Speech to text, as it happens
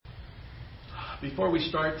Before we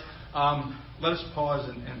start, let us pause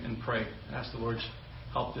and pray and ask the Lord's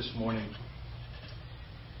help this morning.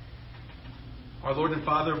 Our Lord and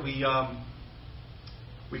Father, we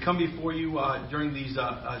come before you during these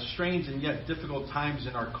strange and yet difficult times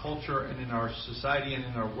in our culture and in our society and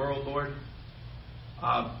in our world, Lord.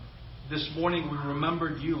 This morning we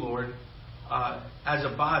remembered you, Lord, as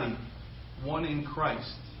a body, one in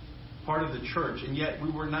Christ, part of the church, and yet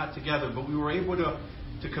we were not together, but we were able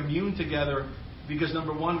to commune together because,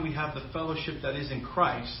 number one, we have the fellowship that is in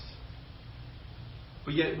Christ,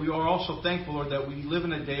 but yet we are also thankful, Lord, that we live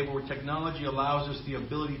in a day where technology allows us the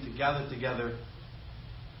ability to gather together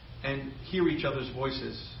and hear each other's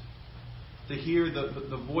voices, to hear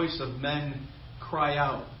the voice of men cry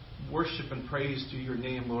out worship and praise to your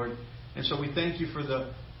name, Lord. And so we thank you for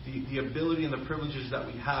the ability and the privileges that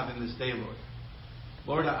we have in this day, Lord.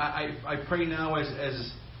 Lord, I pray now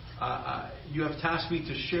as you have tasked me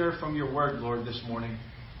to share from your word, Lord, this morning.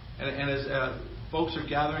 And as folks are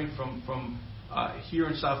gathering from here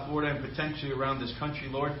in South Florida and potentially around this country,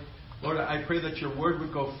 Lord, I pray that your word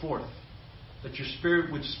would go forth, that your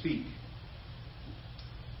spirit would speak.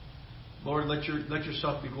 Lord, let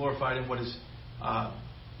yourself be glorified in what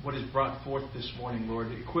is brought forth this morning,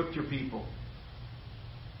 Lord. Equip your people.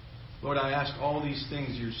 Lord, I ask all these things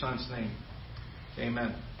in your Son's name.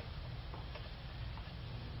 Amen.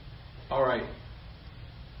 All right.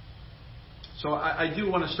 So I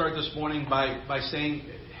do want to start this morning by saying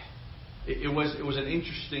it was an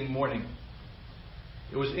interesting morning.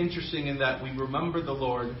 It was interesting in that we remembered the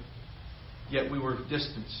Lord, yet we were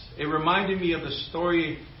distant. It reminded me of the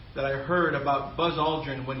story that I heard about Buzz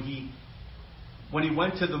Aldrin when he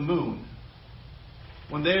went to the moon.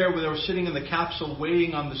 When they were sitting in the capsule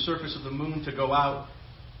waiting on the surface of the moon to go out,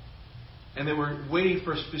 and they were waiting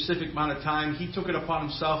for a specific amount of time, he took it upon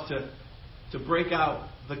himself to break out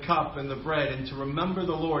the cup and the bread and to remember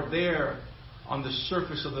the Lord there on the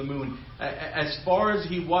surface of the moon, as far as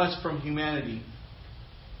he was from humanity.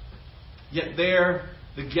 Yet there,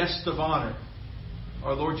 the guest of honor,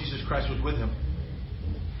 our Lord Jesus Christ, was with him.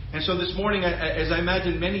 And so this morning, as I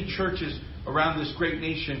imagine many churches around this great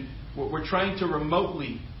nation, we're trying to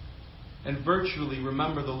remotely and virtually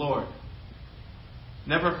remember the Lord.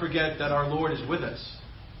 Never forget that our Lord is with us.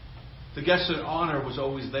 The guest of honor was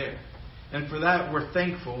always there. And for that, we're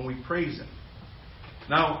thankful and we praise him.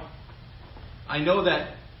 Now, I know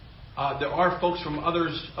that there are folks from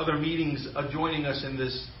other meetings joining us in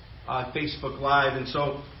this Facebook Live. And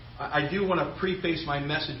so I do want to preface my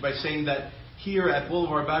message by saying that here at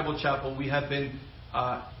Boulevard Bible Chapel, we have been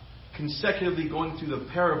consecutively going through the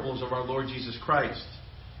parables of our Lord Jesus Christ.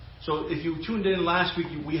 So if you tuned in last week,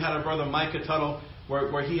 we had our brother Micah Tuttle,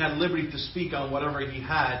 where he had liberty to speak on whatever he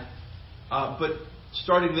had. But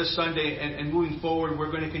starting this Sunday and moving forward,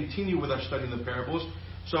 we're going to continue with our study in the parables.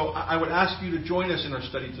 So I would ask you to join us in our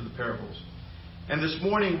study to the parables. And this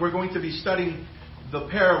morning, we're going to be studying the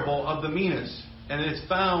parable of the minas. And it's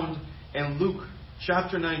found in Luke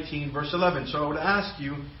chapter 19, verse 11. So I would ask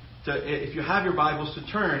you, if you have your Bibles, to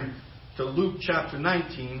turn to Luke chapter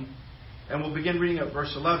 19, and we'll begin reading at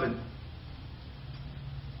verse 11.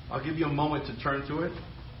 I'll give you a moment to turn to it.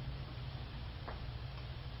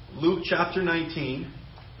 Luke chapter 19,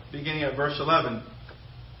 beginning at verse 11.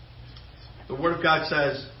 The Word of God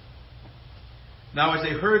says, "Now as they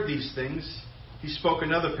heard these things, he spoke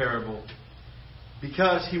another parable,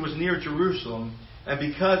 because he was near Jerusalem, and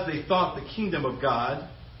because they thought the kingdom of God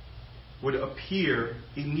would appear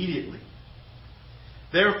immediately.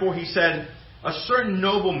 Therefore he said, a certain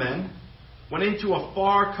nobleman went into a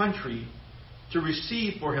far country to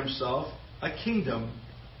receive for himself a kingdom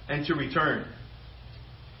and to return.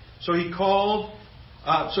 So he called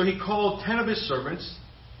 10 of his servants,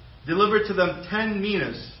 delivered to them 10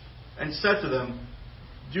 minas, and said to them,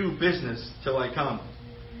 do business till I come.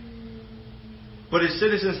 But his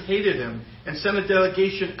citizens hated him and sent a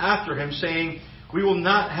delegation after him, saying, we will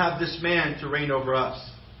not have this man to reign over us.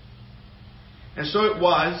 And so it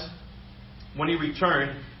was, when he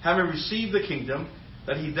returned, having received the kingdom,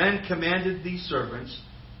 that he then commanded these servants,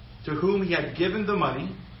 to whom he had given the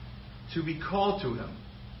money, to be called to him,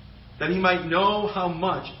 that he might know how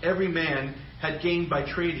much every man had gained by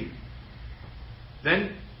trading.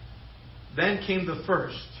 Then came the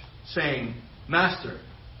first, saying, Master,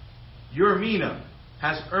 your mina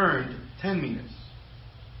has earned 10 minas.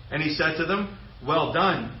 And he said to them, well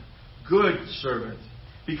done, good servant,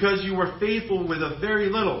 because you were faithful with a very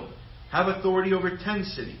little, have authority over 10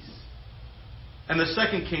 cities. And the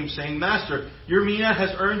second came, saying, Master, your mina has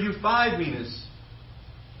earned you 5 minas.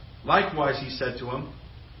 Likewise, he said to him,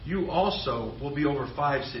 you also will be over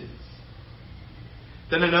 5 cities.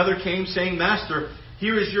 Then another came, saying, Master,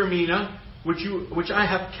 here is your mina, which I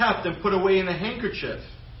have kept and put away in a handkerchief.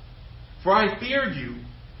 For I feared you,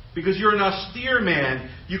 because you're an austere man.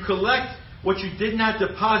 You collect what you did not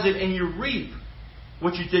deposit, and you reap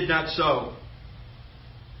what you did not sow.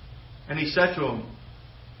 And he said to him,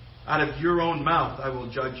 Out of your own mouth I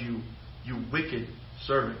will judge you, you wicked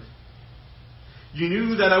servant. You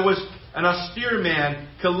knew that I was an austere man.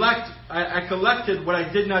 I collected what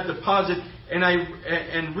I did not deposit,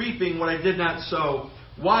 and reaping what I did not sow.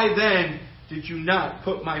 Why then did you not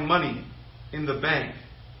put my money in the bank,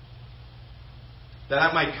 that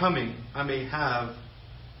at my coming I may have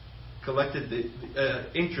collected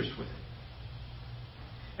the interest with it?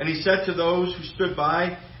 And he said to those who stood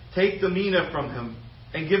by, Take the mina from him,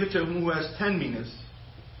 and give it to him who has 10 minas.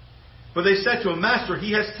 But they said to him, Master,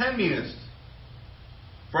 he has 10 minas.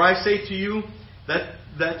 For I say to you that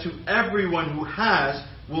to everyone who has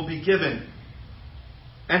will be given,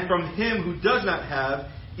 and from him who does not have,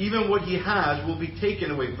 even what he has will be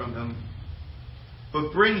taken away from him.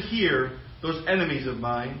 But bring here those enemies of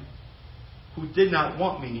mine, who did not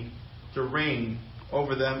want me to reign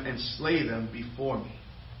over them and slay them before me.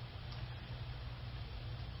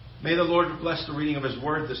 May the Lord bless the reading of His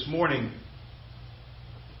Word this morning.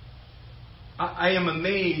 I am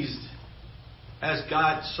amazed as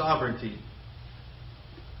God's sovereignty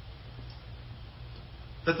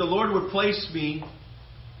that the Lord would place me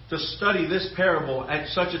to study this parable at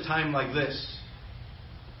such a time like this.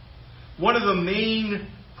 One of the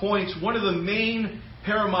main points, one of the main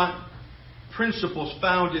paramount principles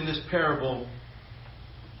found in this parable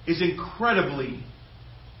is incredibly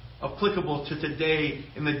applicable to today,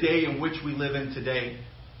 in the day in which we live in today.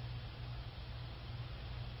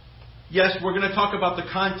 Yes, we're going to talk about the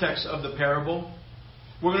context of the parable.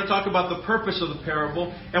 We're going to talk about the purpose of the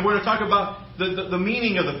parable. And we're going to talk about the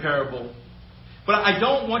meaning of the parable. But I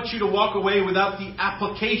don't want you to walk away without the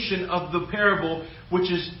application of the parable,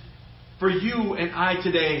 which is for you and I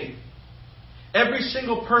today. Every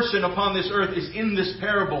single person upon this earth is in this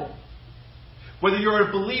parable. Whether you're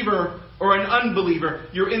a believer or an unbeliever,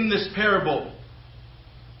 you're in this parable.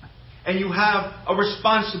 And you have a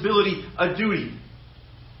responsibility, a duty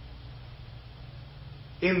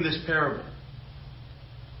in this parable.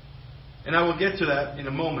 And I will get to that in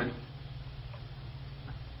a moment.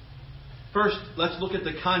 First, let's look at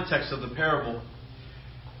the context of the parable.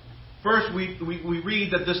 First, we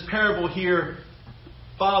read that this parable here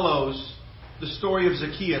follows the story of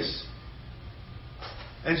Zacchaeus.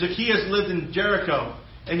 And Zacchaeus lived in Jericho.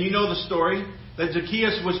 And you know the story, that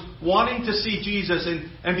Zacchaeus was wanting to see Jesus.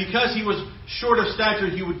 And because he was short of stature,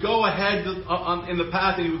 he would go ahead in the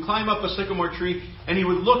path and he would climb up a sycamore tree and he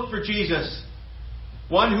would look for Jesus.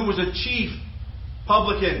 One who was a chief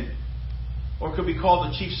publican, or could be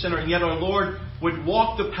called the chief sinner. And yet our Lord would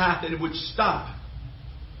walk the path and would stop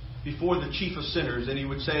before the chief of sinners. And he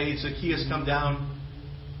would say, Zacchaeus, come down,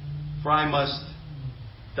 for I must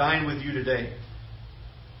dine with you today.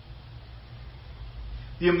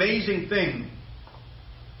 The amazing thing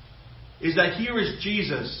is that here is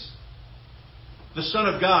Jesus, the Son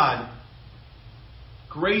of God,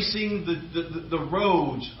 gracing the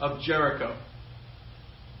roads of Jericho.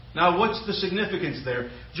 Now, what's the significance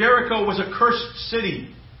there? Jericho was a cursed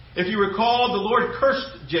city. If you recall, the Lord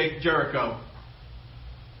cursed Jericho.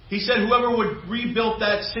 He said whoever would rebuild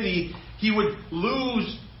that city, he would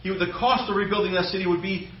lose. The cost of rebuilding that city would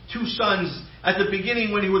be 2 sons. At the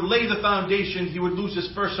beginning, when he would lay the foundation, he would lose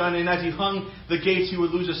his first son. And as he hung the gates, he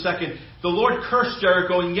would lose a second. The Lord cursed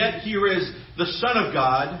Jericho, and yet here is the Son of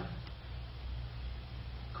God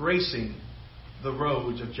gracing the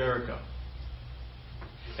roads of Jericho.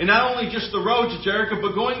 And not only just the roads of Jericho,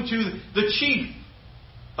 but going to the chief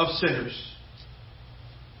of sinners.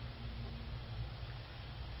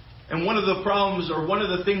 And one of the problems, or one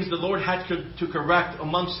of the things the Lord had to correct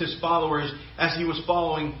amongst His followers as they were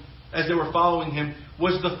following Him,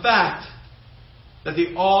 was the fact that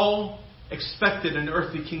they all expected an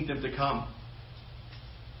earthly kingdom to come.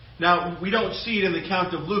 Now, we don't see it in the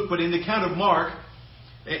account of Luke, but in the account of Mark,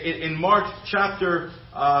 in Mark chapter,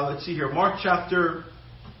 Mark chapter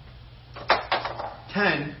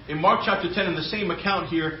 10, in Mark chapter 10, in the same account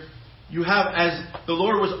here, you have, as the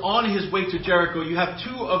Lord was on His way to Jericho, you have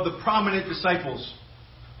 2 of the prominent disciples,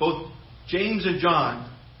 both James and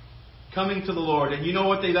John, coming to the Lord. And you know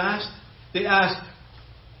what they've asked? They asked,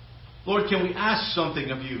 Lord, can we ask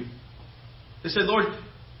something of you? They said, Lord,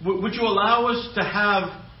 would you allow us to have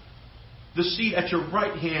the seat at your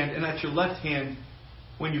right hand and at your left hand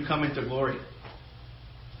when you come into glory?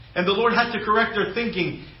 And the Lord had to correct their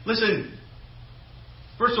thinking. Listen,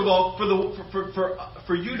 First of all,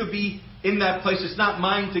 for you to be in that place, it's not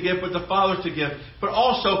mine to give, but the Father's to give. But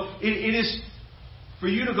also, it is for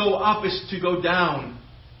you to go up is to go down.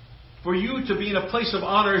 For you to be in a place of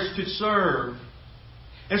honor is to serve.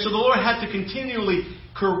 And so the Lord had to continually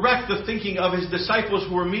correct the thinking of His disciples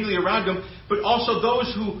who were immediately around Him, but also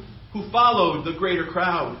those who followed the greater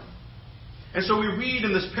crowd. And so we read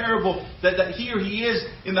in this parable that here He is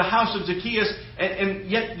in the house of Zacchaeus,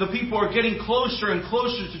 and yet the people are getting closer and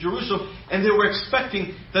closer to Jerusalem, and they were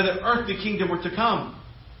expecting that an earthly kingdom were to come.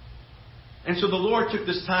 And so the Lord took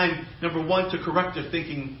this time, number one, to correct their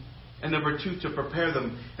thinking, and number two, to prepare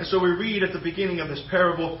them. And so we read at the beginning of this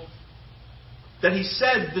parable that He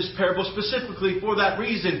said this parable specifically for that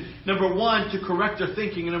reason. Number one, to correct their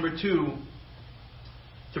thinking, and number two,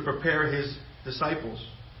 to prepare His disciples.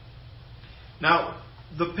 Now,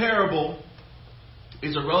 the parable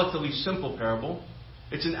is a relatively simple parable.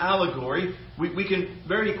 It's an allegory. We can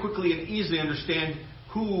very quickly and easily understand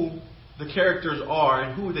who the characters are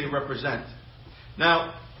and who they represent.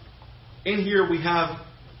 Now, in here we have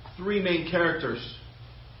three main characters.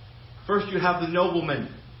 First you have the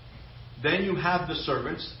nobleman. Then you have the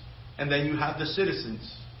servants. And then you have the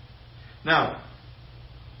citizens. Now,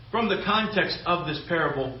 from the context of this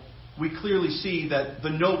parable, we clearly see that the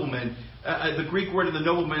nobleman, the Greek word of the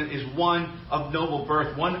nobleman is one of noble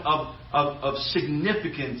birth, one of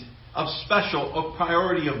significant, of special, of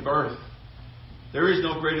priority of birth. There is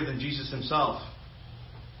no greater than Jesus Himself.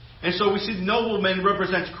 And so we see the nobleman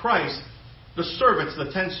represents Christ. The servants,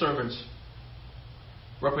 the 10 servants,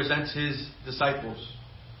 represents His disciples,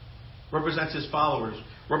 represents His followers,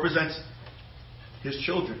 represents His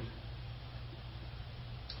children.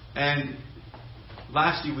 And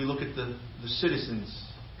lastly, we look at the citizens.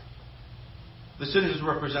 The citizens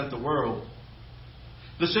represent the world.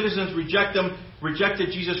 The citizens rejected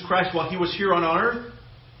Jesus Christ while He was here on earth.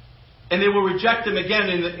 And they will reject Him again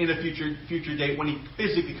in a future date when He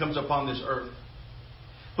physically comes upon this earth.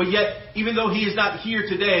 But yet, even though He is not here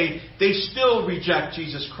today, they still reject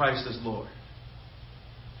Jesus Christ as Lord.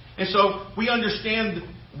 And so we understand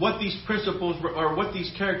what these principles or what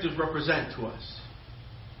these characters represent to us.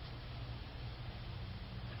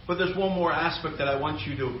 But there's one more aspect that I want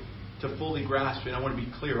you to fully grasp and I want to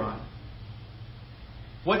be clear on.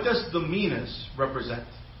 What does the minas represent?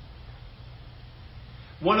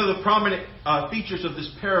 One of the prominent features of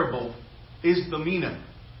this parable is the mina.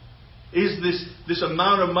 Is this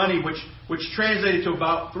amount of money which translated to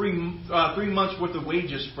about 3 months worth of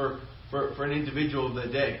wages for an individual of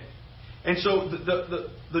the day. And so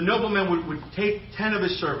the nobleman would take 10 of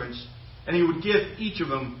his servants and he would give each of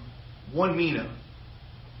them 1 mina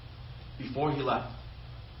before he left.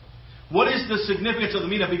 What is the significance of the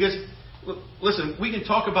mina? Because, listen, we can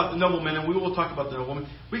talk about the nobleman and we will talk about the nobleman.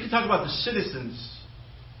 We can talk about the citizens.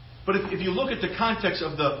 But if you look at the context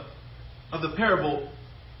of the parable,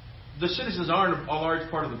 the citizens aren't a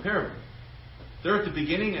large part of the parable. They're at the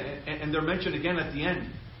beginning and they're mentioned again at the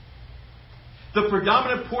end. The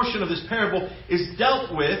predominant portion of this parable is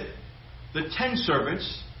dealt with the 10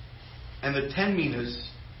 servants and the 10 minas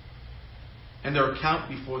and their account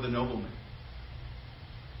before the nobleman.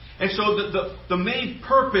 And so the main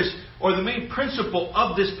purpose or the main principle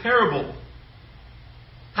of this parable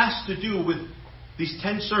has to do with these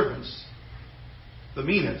 10 servants, the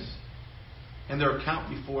minas, and their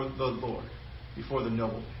account before the Lord, before the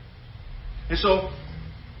nobleman. And so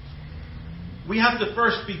we have to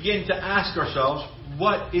first begin to ask ourselves,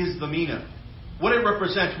 what is the mina? What it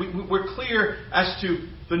represents. We're clear as to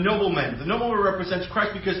the nobleman. The nobleman represents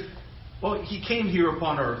Christ because, well, He came here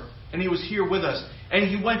upon earth and He was here with us. And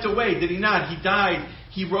He went away, did He not? He died,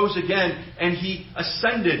 He rose again, and He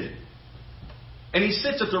ascended. And He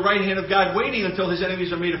sits at the right hand of God, waiting until His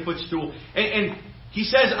enemies are made a footstool. And He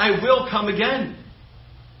says, I will come again.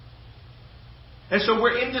 And so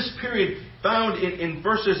we're in this period found in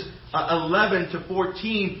verses 11 to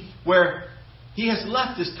 14, where He has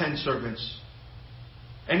left His 10 servants.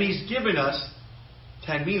 And He's given us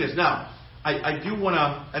 10 minas. Now, I do want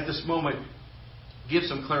to, at this moment, give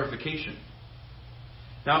some clarification.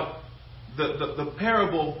 Now, the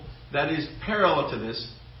parable that is parallel to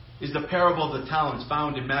this is the parable of the talents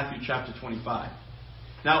found in Matthew chapter 25.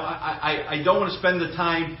 Now, I don't want to spend the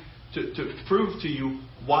time to prove to you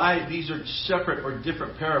why these are separate or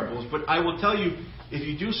different parables, but I will tell you, if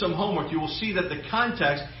you do some homework, you will see that the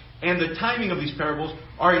context and the timing of these parables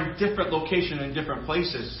are in different locations and different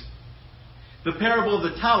places. The parable of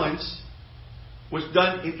the talents was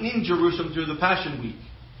done in Jerusalem during the Passion Week.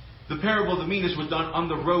 The parable of the minas was done on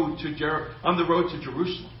the road to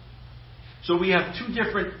Jerusalem. So we have two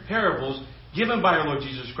different parables given by our Lord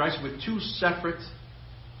Jesus Christ with two separate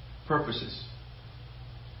purposes.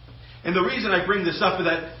 And the reason I bring this up is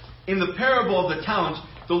that in the parable of the talents,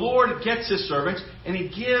 the Lord gets His servants and He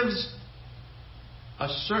gives a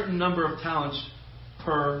certain number of talents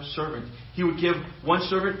per servant. He would give one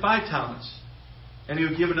servant 5 talents. And He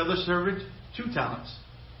would give another servant 2 talents.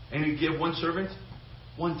 And He would give one servant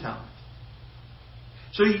 1 talent.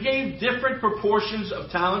 So He gave different proportions of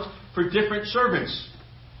talents for different servants.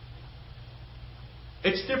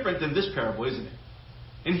 It's different than this parable, isn't it?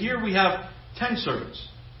 And here we have 10 servants.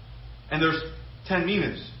 And there's 10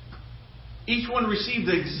 minas. Each one received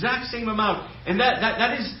the exact same amount. And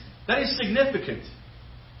that is significant.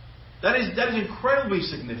 That is incredibly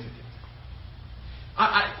significant.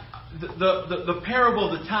 The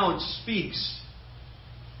parable of the talents speaks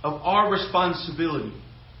of our responsibility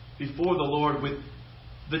before the Lord with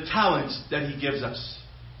the talents that He gives us.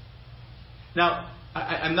 Now,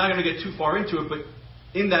 I'm not going to get too far into it, but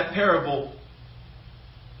in that parable,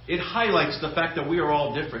 it highlights the fact that we are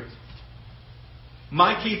all different.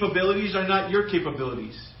 My capabilities are not your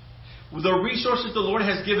capabilities. The resources the Lord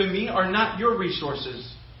has given me are not your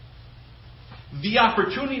resources. The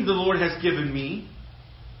opportunity the Lord has given me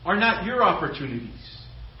are not your opportunities.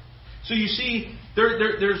 So you see,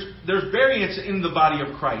 there's variance in the body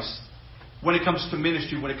of Christ when it comes to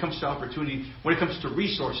ministry, when it comes to opportunity, when it comes to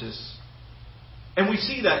resources. And we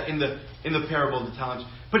see that in the parable of the talents.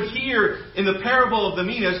 But here, in the parable of the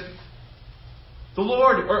minas, the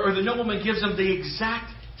Lord or the nobleman gives them the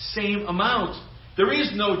exact same amount. There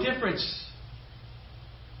is no difference.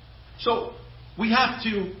 So we have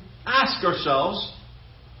to ask ourselves,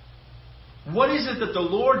 what is it that the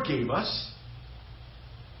Lord gave us?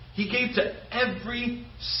 He gave to every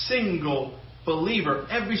single believer,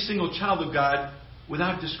 every single child of God,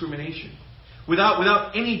 without discrimination,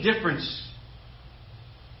 without any difference.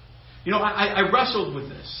 You know, I wrestled with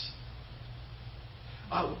this.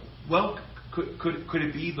 Could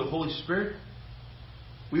it be the Holy Spirit?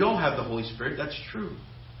 We all have the Holy Spirit, that's true.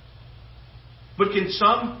 But can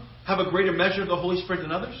some have a greater measure of the Holy Spirit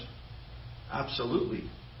than others? Absolutely.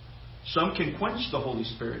 Some can quench the Holy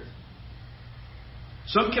Spirit.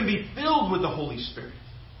 Some can be filled with the Holy Spirit.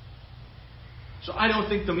 So I don't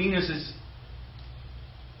think the minas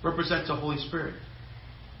represents the Holy Spirit.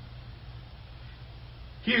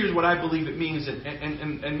 Here's what I believe it means,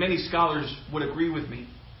 and many scholars would agree with me.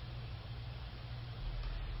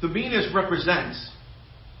 The minas represents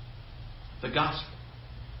the gospel,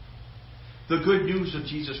 the good news of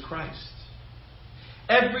Jesus Christ.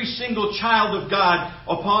 Every single child of God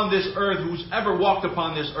upon this earth, who's ever walked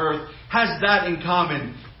upon this earth, has that in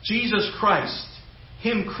common. Jesus Christ,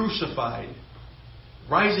 Him crucified,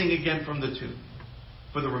 rising again from the tomb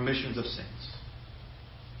for the remissions of sins.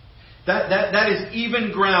 That is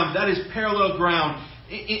even ground. That is parallel ground.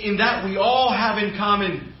 In that we all have in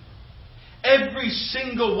common. Every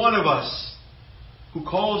single one of us who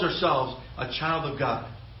calls ourselves a child of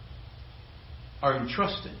God are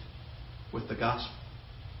entrusted with the gospel.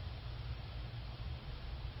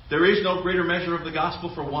 There is no greater measure of the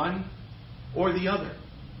gospel for one or the other.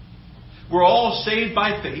 We're all saved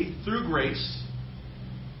by faith through grace,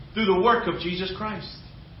 through the work of Jesus Christ.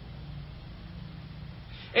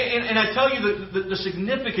 And I tell you the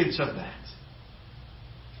significance of that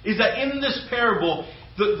is that in this parable,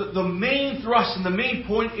 the main thrust and the main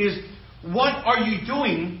point is, what are you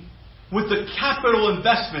doing with the capital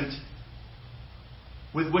investment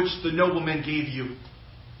with which the nobleman gave you?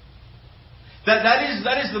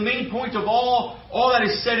 That is the main point of all that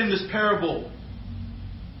is said in this parable.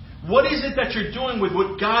 What is it that you're doing with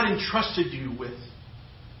what God entrusted you with?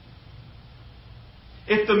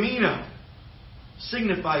 If the mina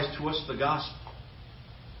signifies to us the gospel,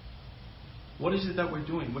 what is it that we're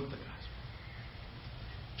doing with the gospel?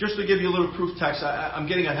 Just to give you a little proof text, I'm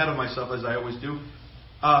getting ahead of myself as I always do.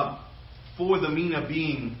 For the mina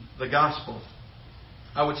being the gospel,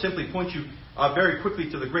 I would simply point you very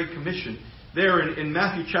quickly to the Great Commission. There in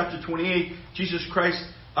Matthew chapter 28, Jesus Christ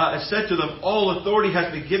said to them, all authority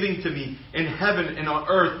has been given to me in heaven and on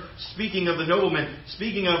earth. Speaking of the nobleman,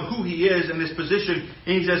 speaking of who he is and his position.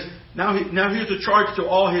 And he says, now here's a charge to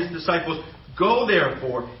all his disciples. Go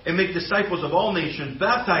therefore and make disciples of all nations,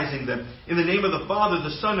 baptizing them in the name of the Father,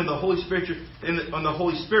 the Son, and the Holy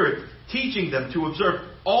Spirit, teaching them to observe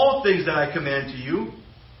all things that I command to you.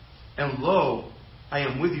 And lo, I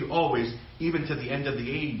am with you always, even to the end of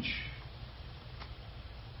the age.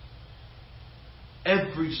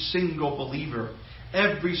 Every single believer,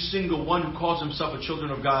 every single one who calls himself a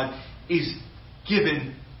children of God is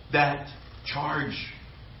given that charge.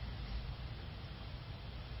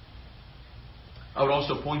 I would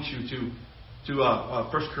also point you to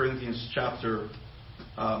 1 Corinthians chapter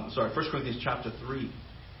 1 Corinthians chapter 3.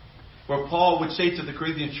 Where Paul would say to the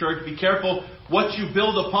Corinthian church, be careful what you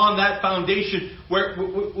build upon that foundation,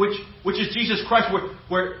 which is Jesus Christ,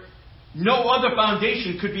 where no other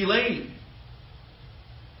foundation could be laid.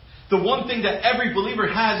 The one thing that every believer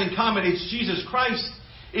has in common is Jesus Christ,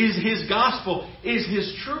 is His gospel, is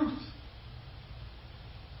His truth.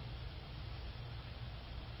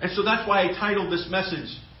 And so that's why I titled this message,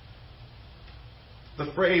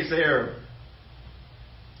 the phrase there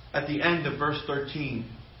at the end of verse 13.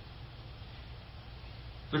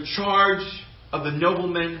 The charge of the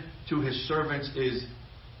nobleman to his servants is,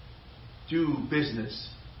 do business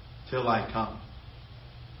till I come.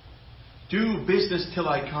 Do business till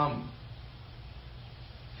I come.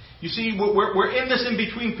 You see, we're in this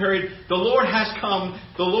in-between period. The Lord has come.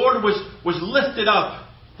 The Lord was lifted up.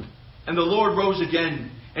 And the Lord rose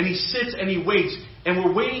again. And He sits and He waits. And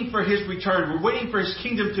we're waiting for His return. We're waiting for His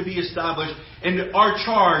kingdom to be established. And our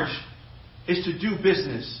charge is to do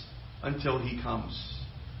business until He comes.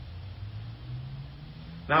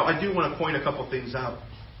 Now, I do want to point a couple things out.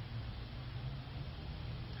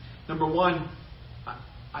 Number one,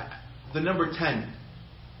 the number 10.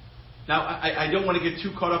 Now, I don't want to get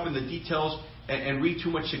too caught up in the details and read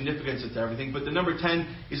too much significance into everything, but the number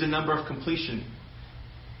 10 is a number of completion.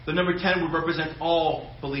 The number 10 would represent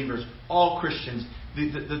all believers, all Christians,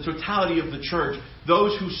 the totality of the church,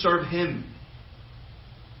 those who serve Him.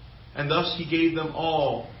 And thus He gave them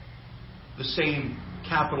all the same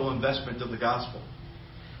capital investment of the gospel.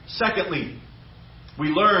 Secondly, we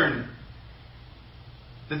learn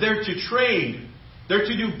that they're to trade, they're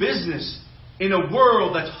to do business in a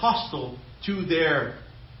world that's hostile to their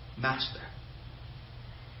master.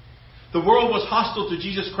 The world was hostile to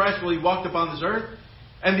Jesus Christ while He walked upon this earth,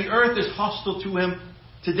 and the earth is hostile to Him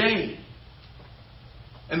today.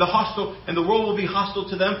 And the world will be hostile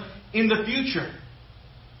to them in the future.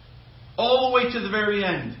 All the way to the very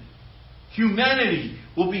end. Humanity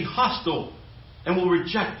will be hostile and will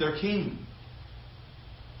reject their king.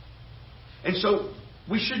 And so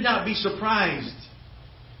we should not be surprised.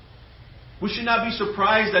 We should not be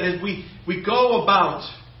surprised that as we go about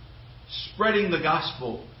spreading the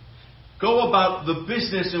gospel, go about the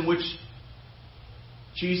business in which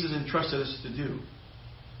Jesus entrusted us to do,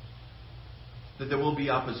 that there will be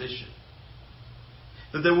opposition.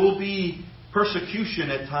 That there will be persecution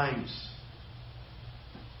at times.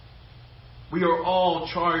 We are all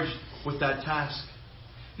charged with that task.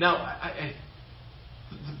 Now,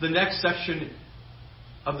 the next section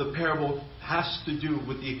of the parable has to do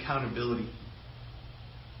with the accountability.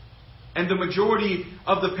 And the majority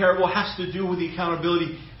of the parable has to do with the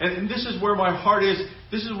accountability. And this is where my heart is.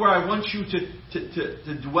 This is where I want you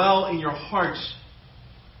to dwell in your hearts.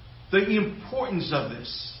 The importance of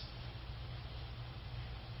this.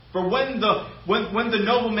 For when the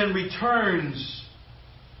nobleman returns,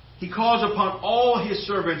 he calls upon all his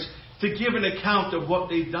servants to give an account of what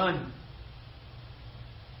they've done.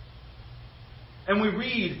 And we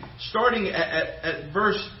read, starting at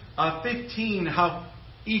verse 15, how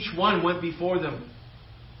each one went before them.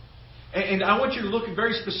 And I want you to look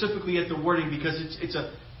very specifically at the wording, because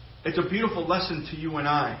it's a beautiful lesson to you and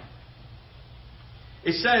I.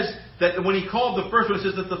 It says that when he called the first one, it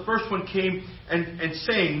says that the first one came and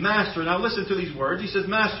saying, Master. Now listen to these words. He says,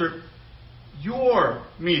 Master, your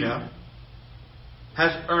mina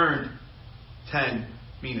has earned 10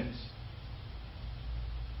 minas.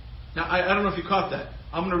 Now, I don't know if you caught that.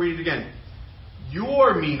 I'm going to read it again.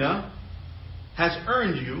 Your mina has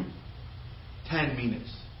earned you 10 minas.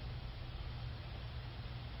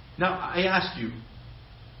 Now, I ask you,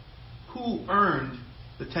 who earned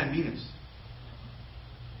the 10 minas?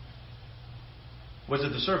 Was it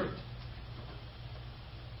the servant?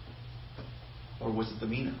 Or was it the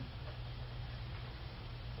mina?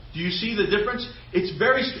 Do you see the difference? It's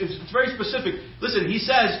very specific. Listen, he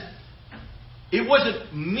says, it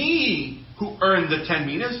wasn't me who earned the 10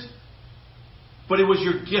 minas, but it was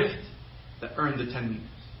your gift that earned the 10 minas.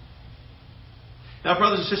 Now,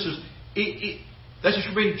 brothers and sisters, that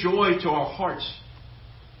should bring joy to our hearts.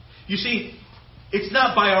 You see, it's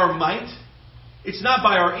not by our might, it's not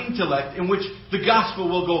by our intellect in which the gospel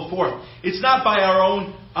will go forth. It's not by our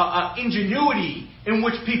own ingenuity in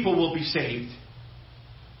which people will be saved.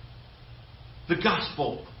 The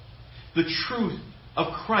gospel, the truth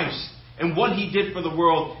of Christ and what He did for the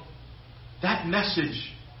world, that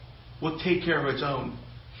message will take care of its own.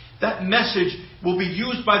 That message will be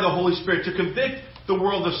used by the Holy Spirit to convict the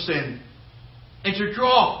world of sin and to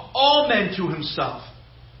draw all men to Himself.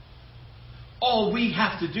 All we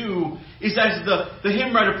have to do is, as the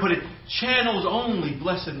hymn writer put it, channels only,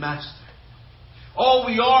 blessed Master. All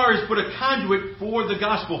we are is but a conduit for the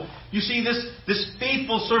gospel. You see, this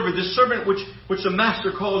faithful servant, this servant which the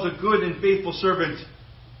master calls a good and faithful servant,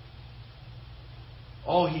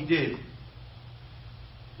 all he did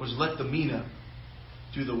was let the mina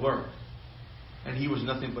do the work. And he was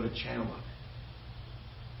nothing but a channel of it.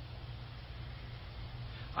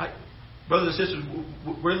 Brothers and sisters,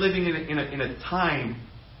 we're living in a time,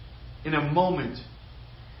 in a moment,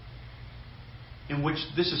 in which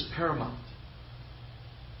this is paramount.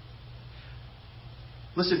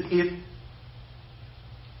 Listen,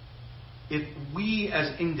 if we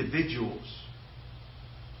as individuals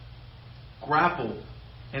grappled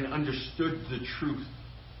and understood the truth,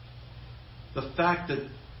 the fact that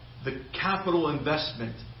the capital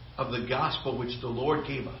investment of the gospel which the Lord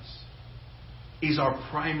gave us is our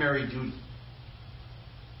primary duty.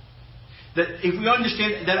 That if we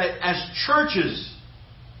understand that as churches,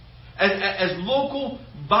 as local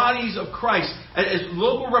bodies of Christ, as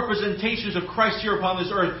local representations of Christ here upon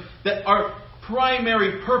this earth, that our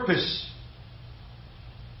primary purpose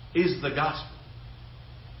is the gospel,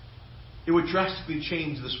 it would drastically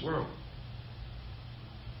change this world.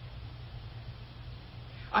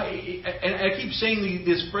 I keep saying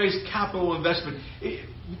this phrase, capital investment.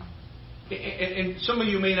 And some of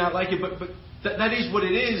you may not like it, but that is what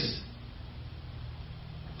it is.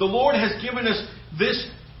 The Lord has given us this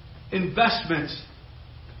investment,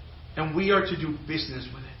 and we are to do business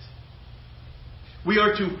with it. We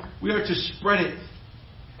are to spread it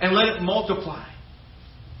and let it multiply.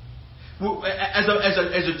 As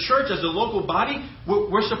a church, as a local body,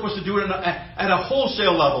 we're supposed to do it at a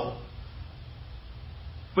wholesale level.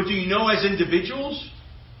 But do you know, as individuals,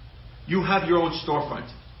 you have your own storefront.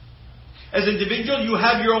 As individuals, you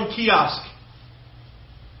have your own kiosk.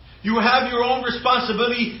 You have your own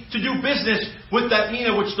responsibility to do business with that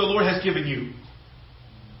mina which the Lord has given you.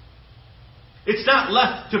 It's not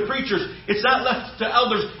left to preachers. It's not left to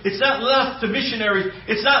elders. It's not left to missionaries.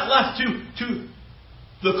 It's not left to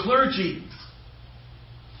the clergy.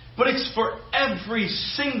 But it's for every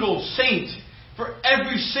single saint, for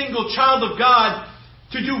every single child of God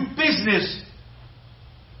to do business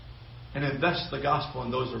and invest the gospel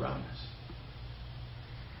in those around us.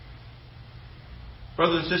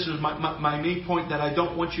 Brothers and sisters, my main point that I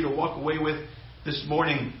don't want you to walk away with this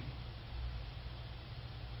morning.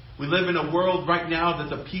 We live in a world right now that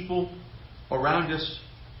the people around us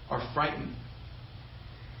are frightened.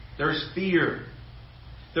 There's fear.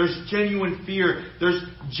 There's genuine fear. There's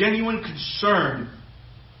genuine concern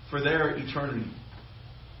for their eternity.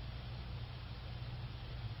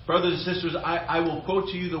 Brothers and sisters, I will quote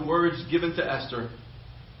to you the words given to Esther.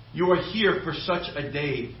 You are here for such a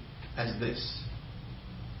day as this.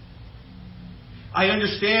 I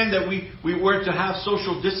understand that we were to have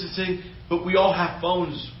social distancing, but we all have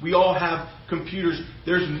phones. We all have computers.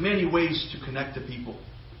 There's many ways to connect to people.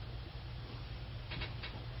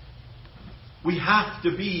 We have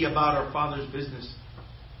to be about our Father's business.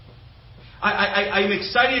 I'm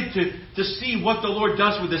excited to see what the Lord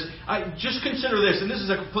does with this. Just consider this, and this is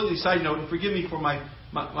a completely side note, and forgive me for my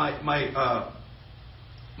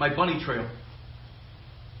bunny trail.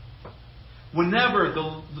 Whenever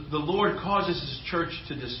the Lord causes His church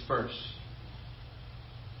to disperse,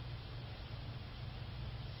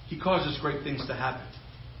 He causes great things to happen.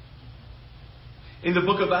 In the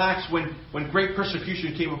book of Acts, when great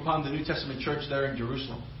persecution came upon the New Testament church there in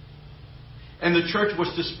Jerusalem, and the church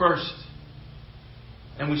was dispersed,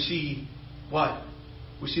 and we see what?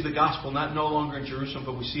 We see the gospel no longer in Jerusalem,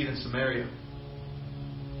 but we see it in Samaria.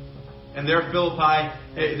 And there Philip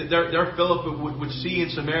would see in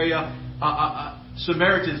Samaria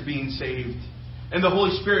Samaritans being saved, and the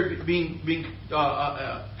Holy Spirit being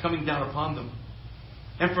coming down upon them.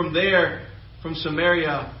 And from there, from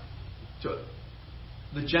Samaria to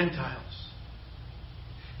the Gentiles.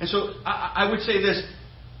 And so I would say this,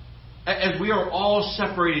 as we are all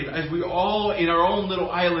separated, as we are all in our own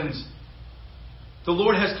little islands, the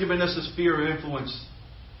Lord has given us a sphere of influence.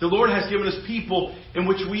 The Lord has given us people in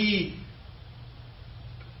which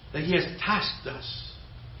that He has tasked us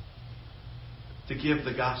to give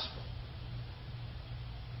the gospel.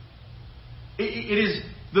 It is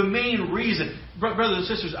the main reason. Brothers and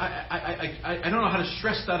sisters, I don't know how to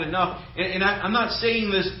stress that enough. And I'm not saying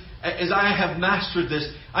this as I have mastered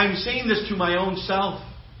this. I'm saying this to my own self.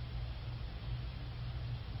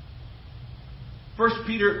 1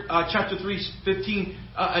 Peter chapter 3:15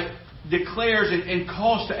 declares and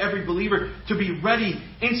calls to every believer to be ready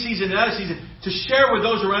in season and out of season, to share with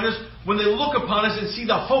those around us when they look upon us and see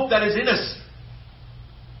the hope that is in us,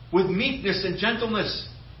 with meekness and gentleness.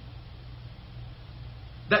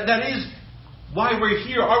 That is why we're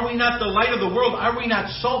here. Are we not the light of the world? Are we not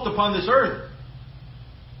salt upon this earth?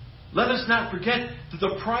 Let us not forget that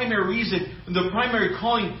the primary reason, the primary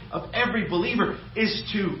calling of every believer is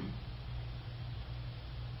to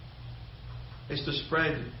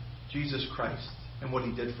spread Jesus Christ and what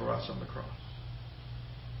He did for us on the cross.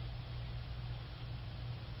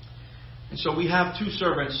 And so we have two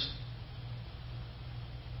servants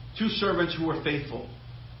who were faithful.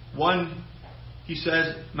 One, he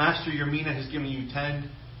says, Master, your mina has given you 10.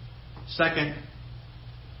 Second,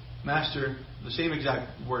 Master, the same exact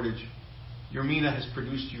wordage, your mina has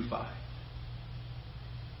produced you 5.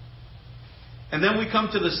 And then we come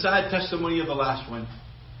to the sad testimony of the last one.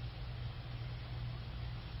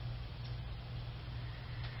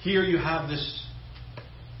 Here you have this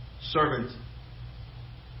servant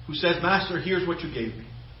who says, Master, here's what you gave me.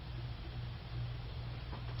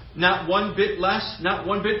 Not one bit less, not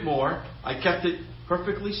one bit more. I kept it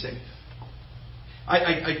perfectly safe.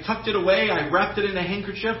 I tucked it away, I wrapped it in a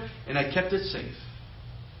handkerchief, and I kept it safe.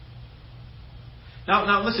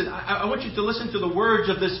 Now listen, I want you to listen to the words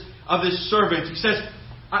of this servant. He says,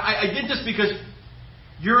 I did this because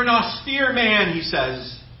you're an austere man, he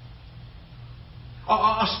says.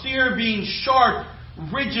 Austere being sharp,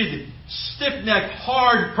 rigid, stiff-necked,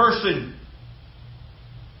 hard person.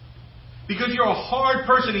 Because you're a hard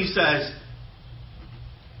person, he says.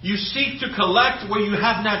 You seek to collect where you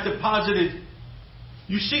have not deposited.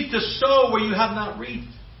 You seek to sow where you have not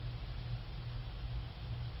reaped.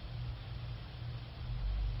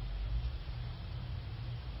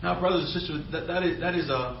 Now, brothers and sisters, that is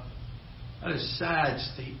a sad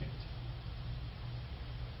statement.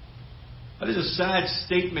 That is a sad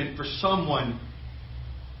statement for someone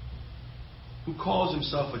who calls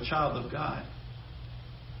himself a child of God.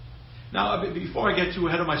 Now, before I get too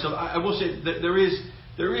ahead of myself, I will say that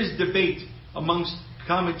there is debate amongst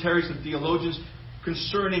commentaries and theologians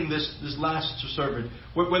concerning this last servant,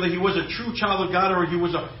 whether he was a true child of God or he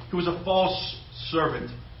was a false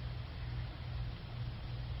servant.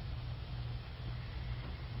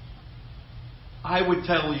 I would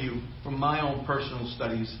tell you from my own personal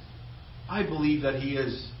studies, I believe that he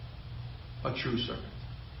is a true servant.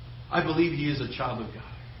 I believe he is a child of God.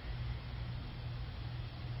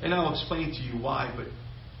 And I'll explain to you why, but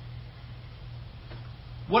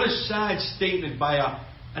what a sad statement by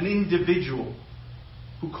an individual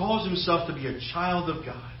who calls himself to be a child of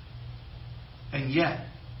God and yet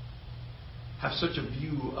have such a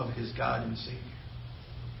view of his God and Savior.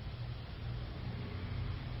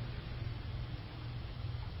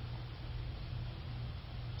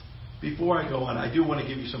 Before I go on, I do want to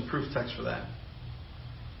give you some proof text for that.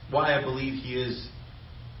 Why I believe he is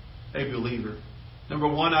a believer. Number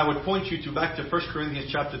one, I would point you back to 1 Corinthians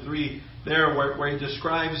chapter 3, there where he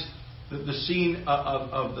describes the scene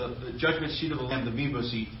of the judgment seat of the Lamb, the Bema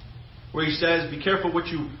seat, where he says, be careful what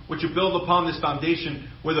you build upon this foundation,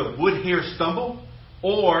 whether wood, hair, stumble,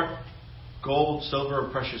 or gold, silver, or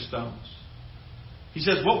precious stones. He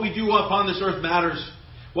says, what we do upon this earth matters.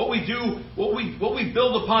 What we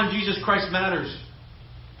build upon Jesus Christ matters.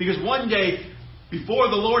 Because one day, before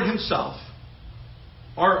the Lord Himself,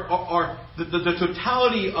 the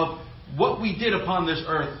totality of what we did upon this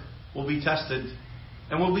earth will be tested.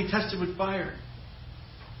 And will be tested with fire.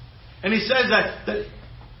 And he says that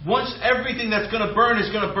once everything that's going to burn is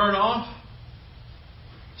going to burn off,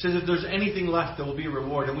 he says if there's anything left, there will be a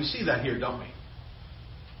reward. And we see that here, don't we?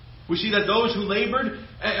 We see that those who labored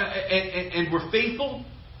and were faithful,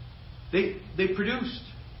 they produced.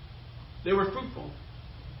 They were fruitful.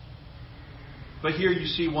 But here you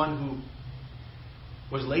see one who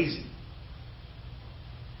was lazy.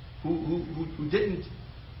 Who didn't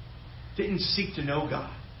seek to know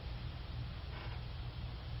God.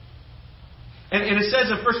 And it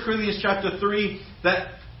says in 1 Corinthians chapter 3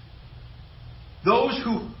 that those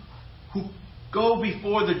who go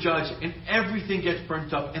before the judge and everything gets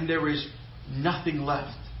burnt up and there is nothing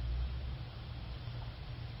left.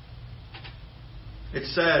 It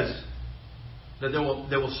says that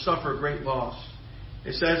they will suffer great loss.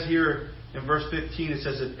 It says here in verse 15, it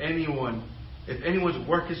says if anyone's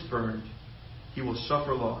work is burned, he will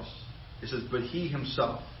suffer loss. It says, but he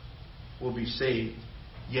himself will be saved,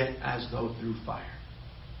 yet as though through fire.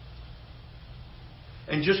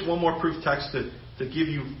 And just one more proof text to give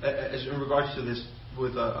you as in regards to this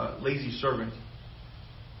with a lazy servant.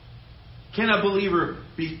 Can a believer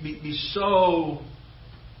be so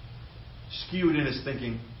skewed in his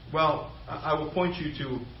thinking? Well, I will point you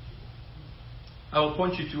to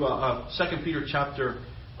 2 Peter chapter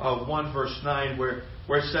 1 verse 9 where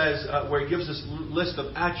it says where it gives this list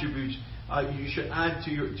of attributes you should add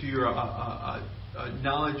to your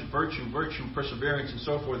knowledge, virtue, perseverance, and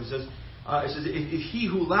so forth. It says, if he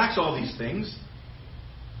who lacks all these things,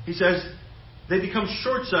 he says, they become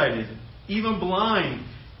short-sighted, even blind,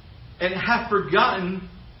 and have forgotten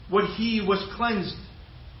what he was cleansed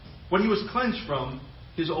from,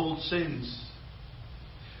 his old sins.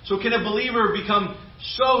 So can a believer become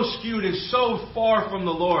so skewed and so far from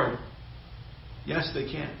the Lord? Yes,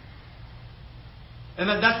 they can. And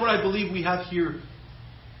that's what I believe we have here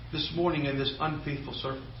this morning in this unfaithful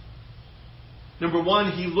servant. Number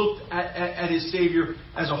one, he looked at his Savior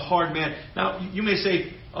as a hard man. Now, you may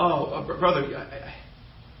say, oh, brother,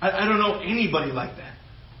 I don't know anybody like that.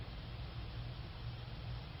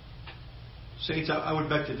 Saints, I would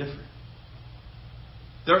beg to differ.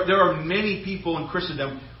 There are many people in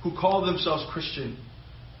Christendom who call themselves Christian,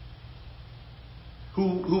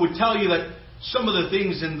 who would tell you that some of the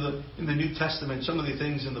things in the New Testament, some of the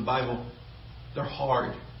things in the Bible, they're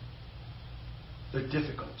hard. They're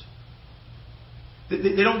difficult.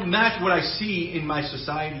 They don't match what I see in my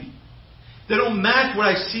society. They don't match what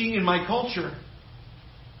I see in my culture.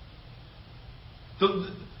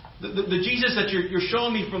 The Jesus that you're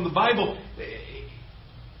showing me from the Bible,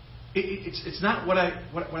 it's not what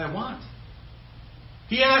I want.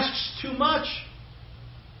 He asks too much.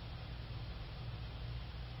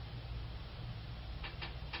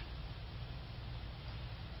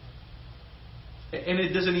 And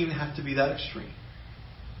it doesn't even have to be that extreme.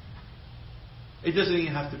 It doesn't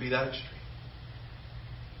even have to be that extreme.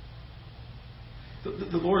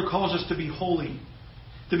 The Lord calls us to be holy,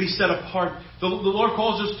 to be set apart. The Lord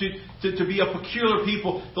calls us to be a peculiar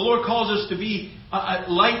people. The Lord calls us to be a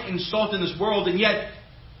light and salt in this world. And yet,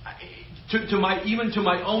 even to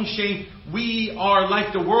my own shame, we are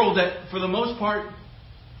like the world that, for the most part,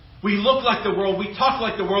 we look like the world, we talk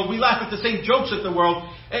like the world, we laugh at the same jokes at the world,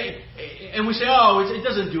 and we say, oh, it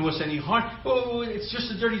doesn't do us any harm. Oh, it's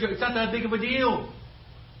just a dirty joke. It's not that big of a deal.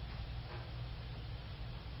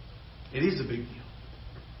 It is a big deal.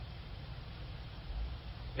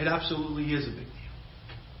 It absolutely is a big deal.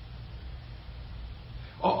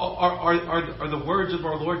 Are the words of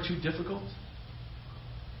our Lord too difficult?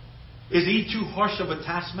 Is He too harsh of a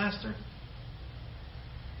taskmaster?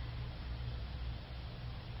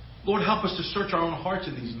 Lord, help us to search our own hearts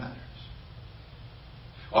in these matters.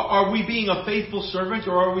 Are we being a faithful servant,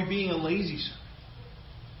 or are we being a lazy servant?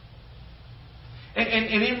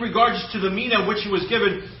 And in regards to the mean at which He was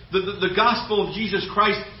given, the gospel of Jesus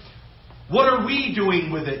Christ, what are we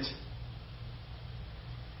doing with it?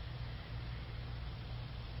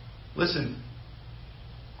 Listen,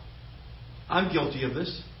 I'm guilty of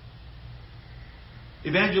this.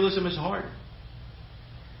 Evangelism is hard.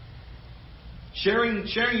 Sharing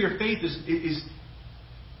your faith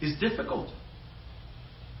is difficult.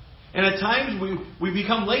 And at times we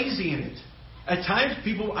become lazy in it. At times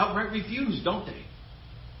people outright refuse, don't they?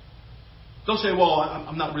 They'll say, well,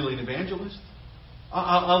 I'm not really an evangelist.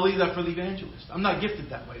 I'll leave that for the evangelist. I'm not gifted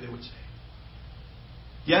that way, they would say.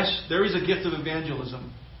 Yes, there is a gift of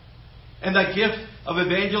evangelism. And that gift of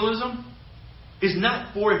evangelism is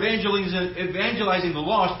not for evangelizing the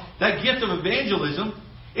lost. That gift of evangelism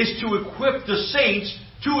is to equip the saints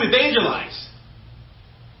to evangelize.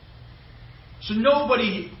 So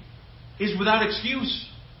nobody is without excuse.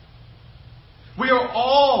 We are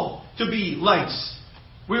all to be lights.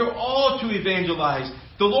 We are all to evangelize.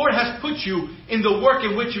 The Lord has put you in the work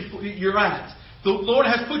in which you're at. The Lord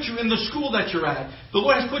has put you in the school that you're at. The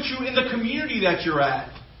Lord has put you in the community that you're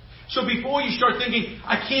at. So before you start thinking,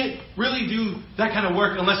 I can't really do that kind of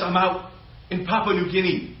work unless I'm out in Papua New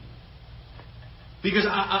Guinea, because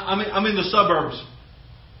I'm in the suburbs.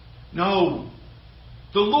 No.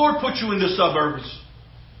 The Lord put you in the suburbs.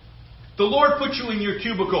 The Lord put you in your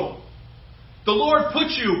cubicle. The Lord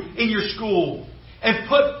put you in your school and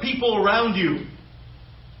put people around you.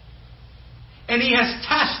 And He has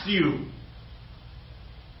tasked you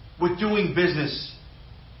with doing business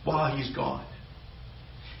while He's gone.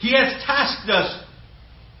 He has tasked us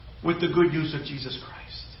with the good news of Jesus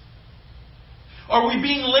Christ. Are we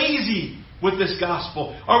being lazy with this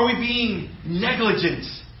gospel? Are we being negligent?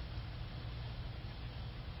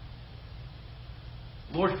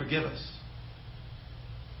 Lord, forgive us.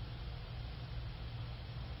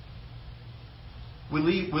 We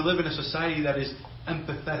live in a society that is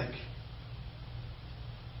empathetic.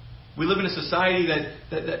 We live in a society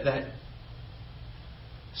that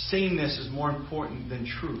sameness is more important than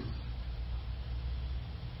truth.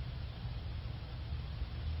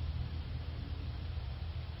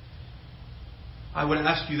 I would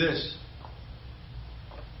ask you this.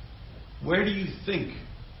 Where do you think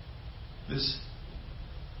this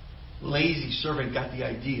lazy servant got the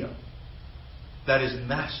idea that his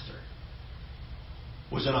master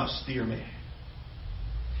was an austere man.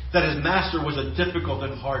 That his master was a difficult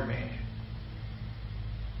and hard man.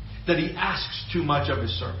 That he asks too much of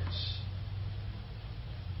his servants.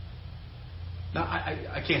 Now,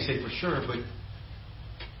 I can't say for sure, but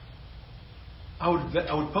I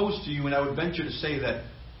would pose to you, and I would venture to say that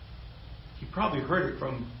he probably heard it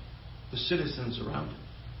from the citizens around him.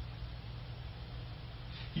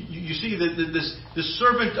 You see, the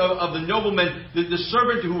servant of the nobleman, the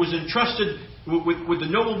servant who was entrusted with the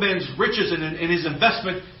nobleman's riches and his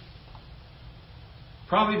investment,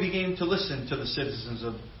 probably began to listen to the citizens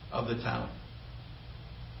of the town.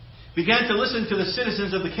 Began to listen to the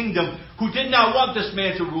citizens of the kingdom who did not want this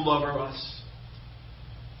man to rule over us.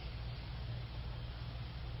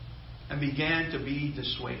 And began to be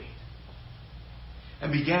dissuaded.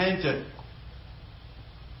 And began to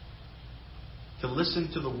listen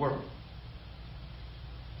to the world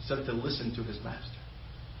instead of to listen to his master.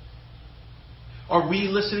 Are we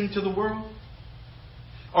listening to the world?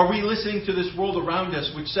 Are we listening to this world around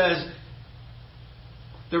us which says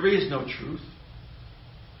there is no truth?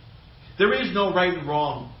 There is no right and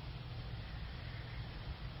wrong.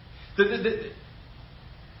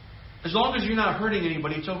 As long as you're not hurting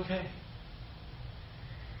anybody, it's okay.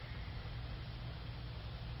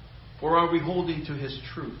 Or are we holding to his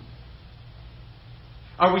truth?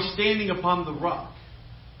 Are we standing upon the rock?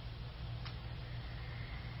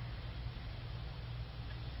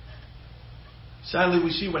 Sadly,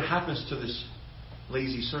 we see what happens to this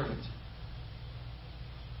lazy servant.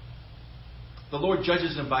 The Lord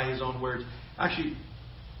judges him by his own words. Actually,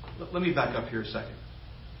 let me back up here a second.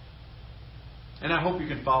 And I hope you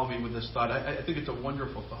can follow me with this thought. I think it's a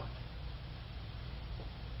wonderful thought.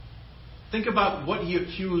 Think about what he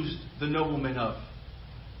accused the nobleman of.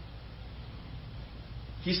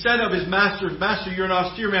 He said of his master, "Master, you're an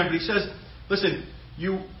austere man." But he says, listen,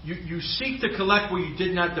 you seek to collect where you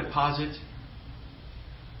did not deposit.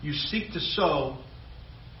 You seek to sow,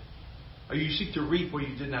 or you seek to reap where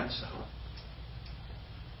you did not sow.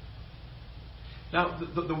 Now,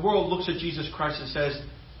 the world looks at Jesus Christ and says,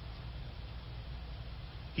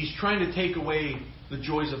 he's trying to take away the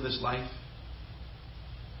joys of this life.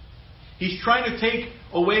 He's trying to take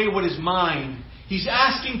away what is mine. He's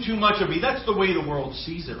asking too much of me. That's the way the world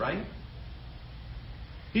sees it, right?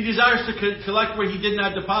 He desires to collect where he did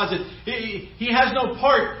not deposit. He has no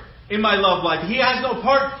part in my love life. He has no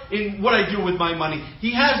part in what I do with my money.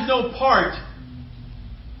 He has no part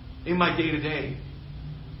in my day-to-day.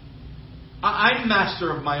 I'm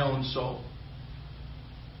master of my own soul.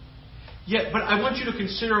 But I want you to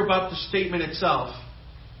consider about the statement itself.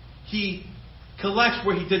 He collects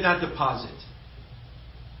where he did not deposit.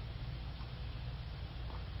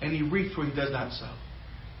 And he reaps where he does not sow.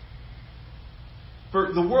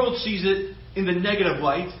 For the world sees it in the negative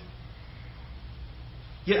light.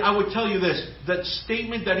 Yet I would tell you this, that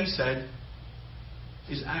statement that he said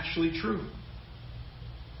is actually true.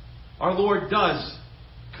 Our Lord does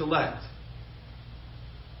collect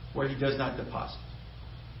where he does not deposit.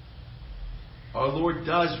 Our Lord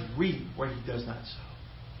does reap where he does not sow.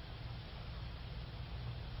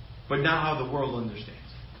 But not how the world understands.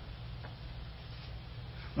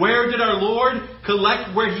 Where did our Lord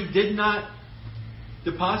collect where he did not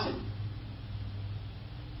deposit?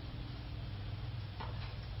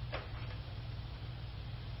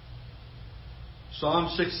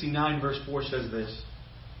 Psalm 69 verse 4 says this: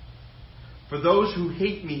 "For those who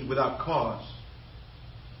hate me without cause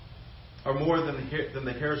are more than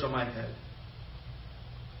the hairs on my head.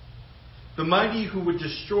 The mighty who would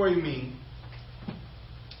destroy me,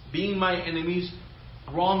 being my enemies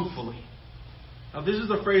wrongfully." Now this is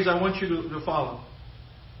the phrase I want you to follow.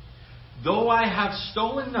 "Though I have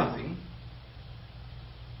stolen nothing,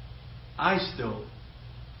 I still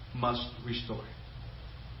must restore."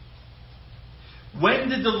 When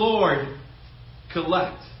did the Lord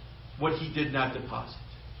collect what he did not deposit?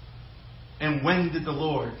 And when did the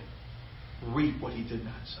Lord reap what he did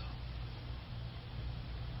not sow?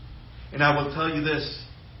 And I will tell you this.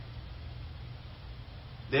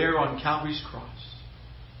 There on Calvary's cross,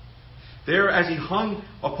 there as he hung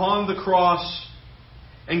upon the cross,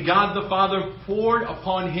 and God the Father poured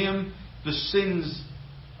upon him the sins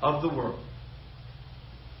of the world.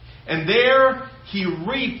 And there he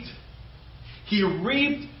reaped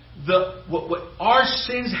what our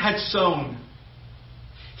sins had sown.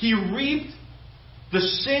 He reaped the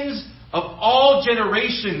sins of all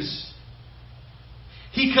generations.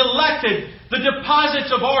 He collected the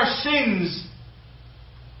deposits of our sins,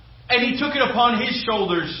 and he took it upon his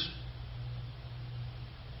shoulders.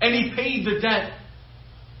 And he paid the debt.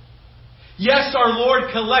 Yes, our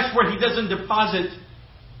Lord collects where He doesn't deposit.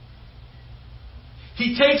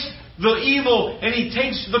 He takes the evil and He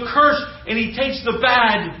takes the curse and He takes the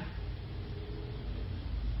bad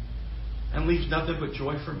and leaves nothing but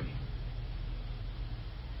joy for me.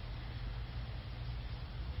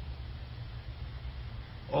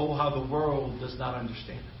 Oh, how the world does not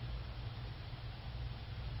understand it.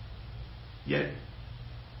 Yet,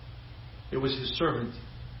 it was His servant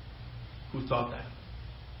who thought that.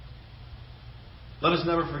 Let us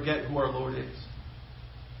never forget who our Lord is.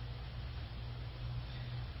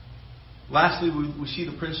 Lastly, we see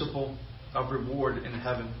the principle of reward in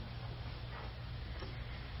heaven.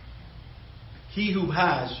 He who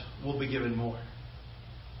has will be given more.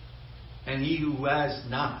 And he who has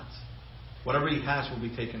not, whatever he has will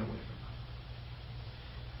be taken away from him.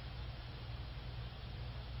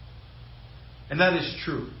 And that is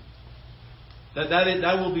true.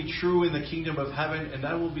 That will be true in the kingdom of heaven, and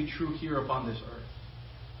that will be true here upon this earth.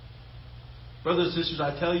 Brothers and sisters,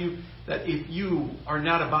 I tell you that if you are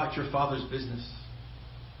not about your Father's business,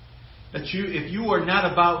 if you are not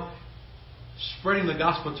about spreading the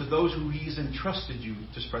gospel to those who He's entrusted you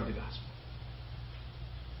to spread the gospel,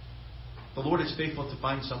 the Lord is faithful to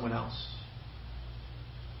find someone else.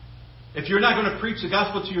 If you're not going to preach the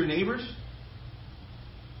gospel to your neighbors,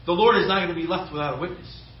 the Lord is not going to be left without a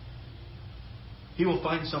witness. He will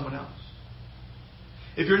find someone else.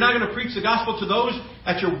 If you're not going to preach the gospel to those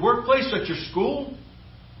at your workplace, at your school,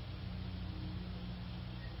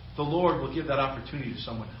 the Lord will give that opportunity to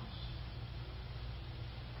someone else.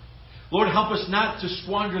 Lord, help us not to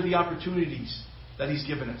squander the opportunities that He's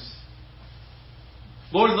given us.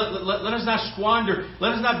 Lord, let us not squander.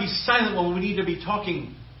 Let us not be silent when we need to be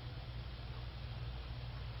talking.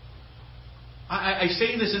 I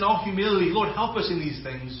say this in all humility. Lord, help us in these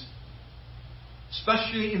things.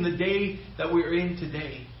 Especially in the day that we're in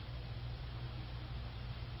today.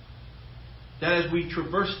 That as we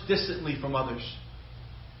traverse distantly from others,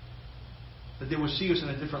 that they would see us in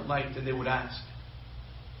a different light and they would ask.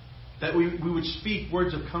 That we would speak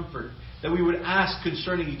words of comfort. That we would ask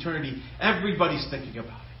concerning eternity. Everybody's thinking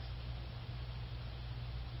about it.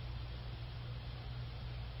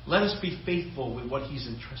 Let us be faithful with what He's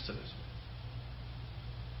entrusted us with.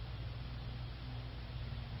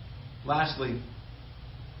 Lastly,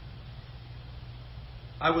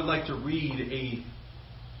 I would like to read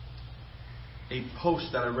a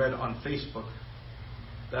post that I read on Facebook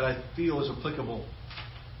that I feel is applicable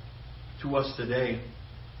to us today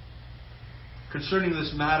concerning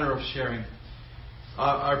this matter of sharing.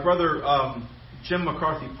 Our brother Jim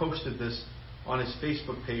McCarthy posted this on his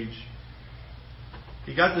Facebook page.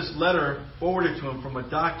 He got this letter forwarded to him from a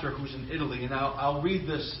doctor who's in Italy, and I'll read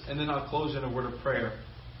this and then I'll close in a word of prayer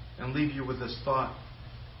and leave you with this thought.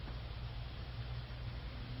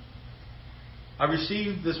 I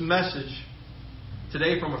received this message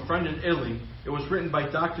today from a friend in Italy. It was written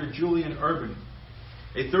by Dr. Julian Urban,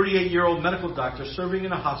 a 38-year-old medical doctor serving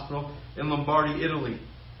in a hospital in Lombardy, Italy.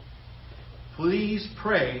 Please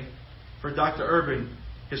pray for Dr. Urban,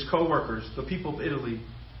 his co-workers, the people of Italy.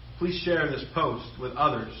 Please share this post with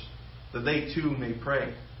others that they too may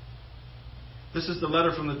pray. This is the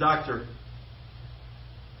letter from the doctor.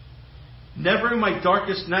 Never in my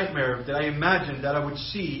darkest nightmare did I imagine that I would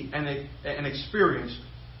see and experience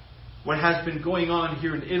what has been going on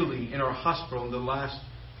here in Italy in our hospital in the last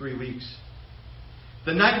 3 weeks.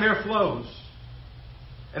 The nightmare flows,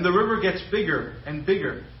 and the river gets bigger and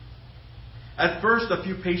bigger. At first, a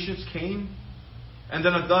few patients came, and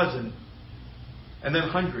then a dozen, and then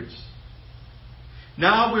hundreds.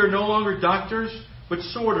 Now we are no longer doctors, but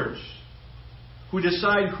sorters who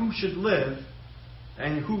decide who should live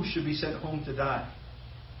and who should be sent home to die.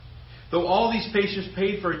 Though all these patients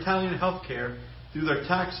paid for Italian health care through their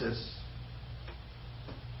taxes.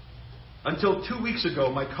 Until 2 weeks ago,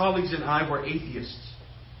 my colleagues and I were atheists.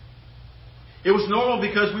 It was normal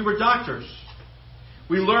because we were doctors.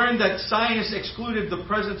 We learned that science excluded the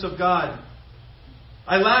presence of God.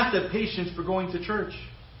 I laughed at patients for going to church.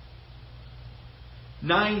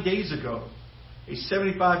 9 days ago, a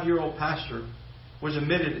 75-year-old pastor was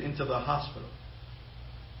admitted into the hospital.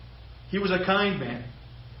 He was a kind man.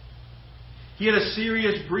 He had a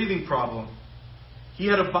serious breathing problem. He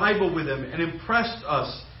had a Bible with him and impressed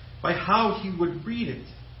us by how he would read it.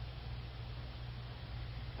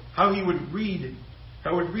 How he would read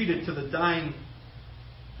it to the dying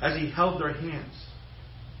as he held their hands.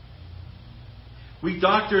 We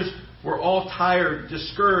doctors were all tired,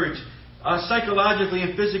 discouraged, psychologically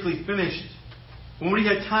and physically finished. When we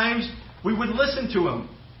had times, we would listen to him.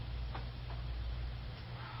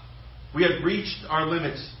 We had reached our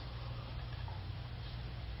limits.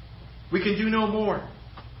 We can do no more.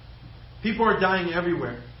 People are dying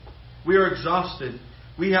everywhere. We are exhausted.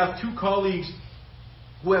 We have 2 colleagues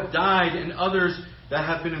who have died and others that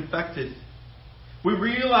have been infected. We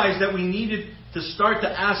realized that we needed to start to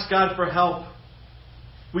ask God for help.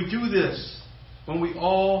 We do this when we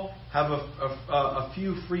all have a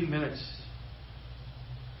few free minutes.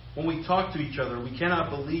 When we talk to each other, we cannot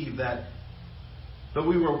believe that though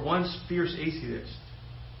we were once fierce atheists,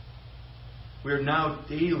 we are now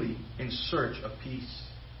daily in search of peace.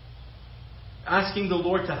 Asking the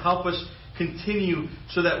Lord to help us continue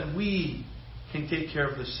so that we can take care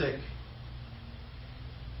of the sick.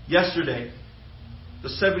 Yesterday, the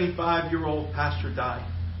 75-year-old pastor died.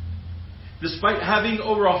 Despite having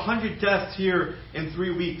over 100 deaths here in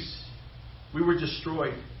 3 weeks, we were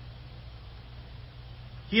destroyed.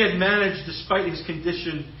 He had managed, despite his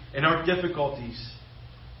condition and our difficulties,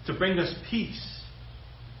 to bring us peace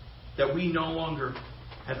that we no longer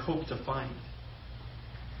had hoped to find.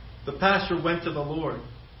 The pastor went to the Lord,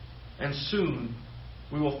 and soon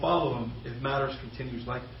we will follow him if matters continues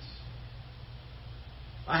like this.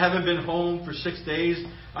 I haven't been home for 6 days.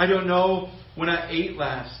 I don't know when I ate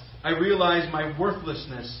last. I realize my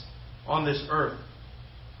worthlessness on this earth.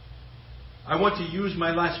 I want to use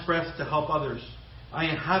my last breath to help others. I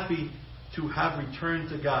am happy to have returned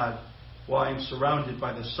to God while I am surrounded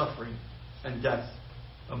by the suffering and death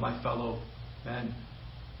of my fellow men.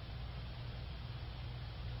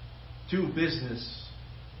 Do business.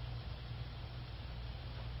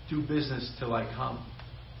 Do business till I come.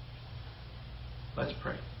 Let's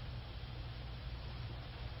pray.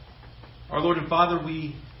 Our Lord and Father,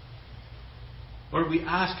 we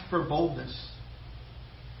ask for boldness.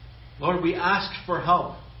 Lord, we ask for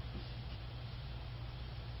help.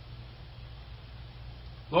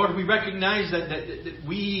 Lord, we recognize that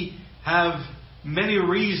we have many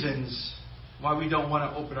reasons why we don't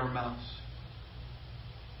want to open our mouths.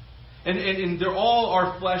 And they're all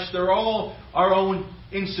our flesh. They're all our own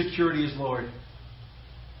insecurities, Lord.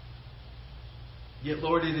 Yet,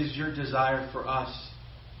 Lord, it is your desire for us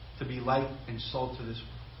to be light and salt to this world.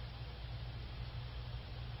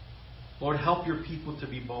 Lord, help your people to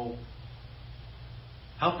be bold.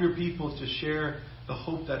 Help your people to share the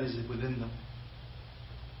hope that is within them.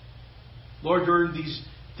 Lord, during these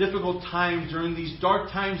difficult times, during these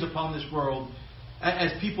dark times upon this world,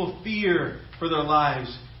 as people fear for their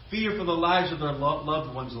lives, fear for the lives of their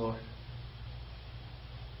loved ones, Lord.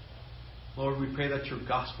 Lord, we pray that your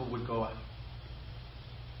gospel would go out.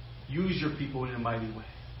 Use your people in a mighty way.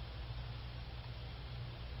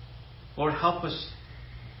 Lord, help us.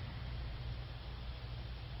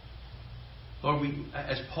 Lord,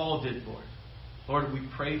 as Paul did, Lord, we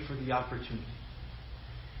pray for the opportunity.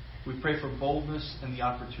 We pray for boldness and the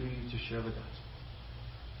opportunity to share the gospel.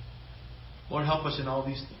 Lord, help us in all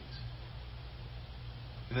these things.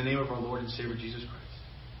 In the name of our Lord and Savior Jesus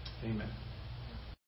Christ. Amen.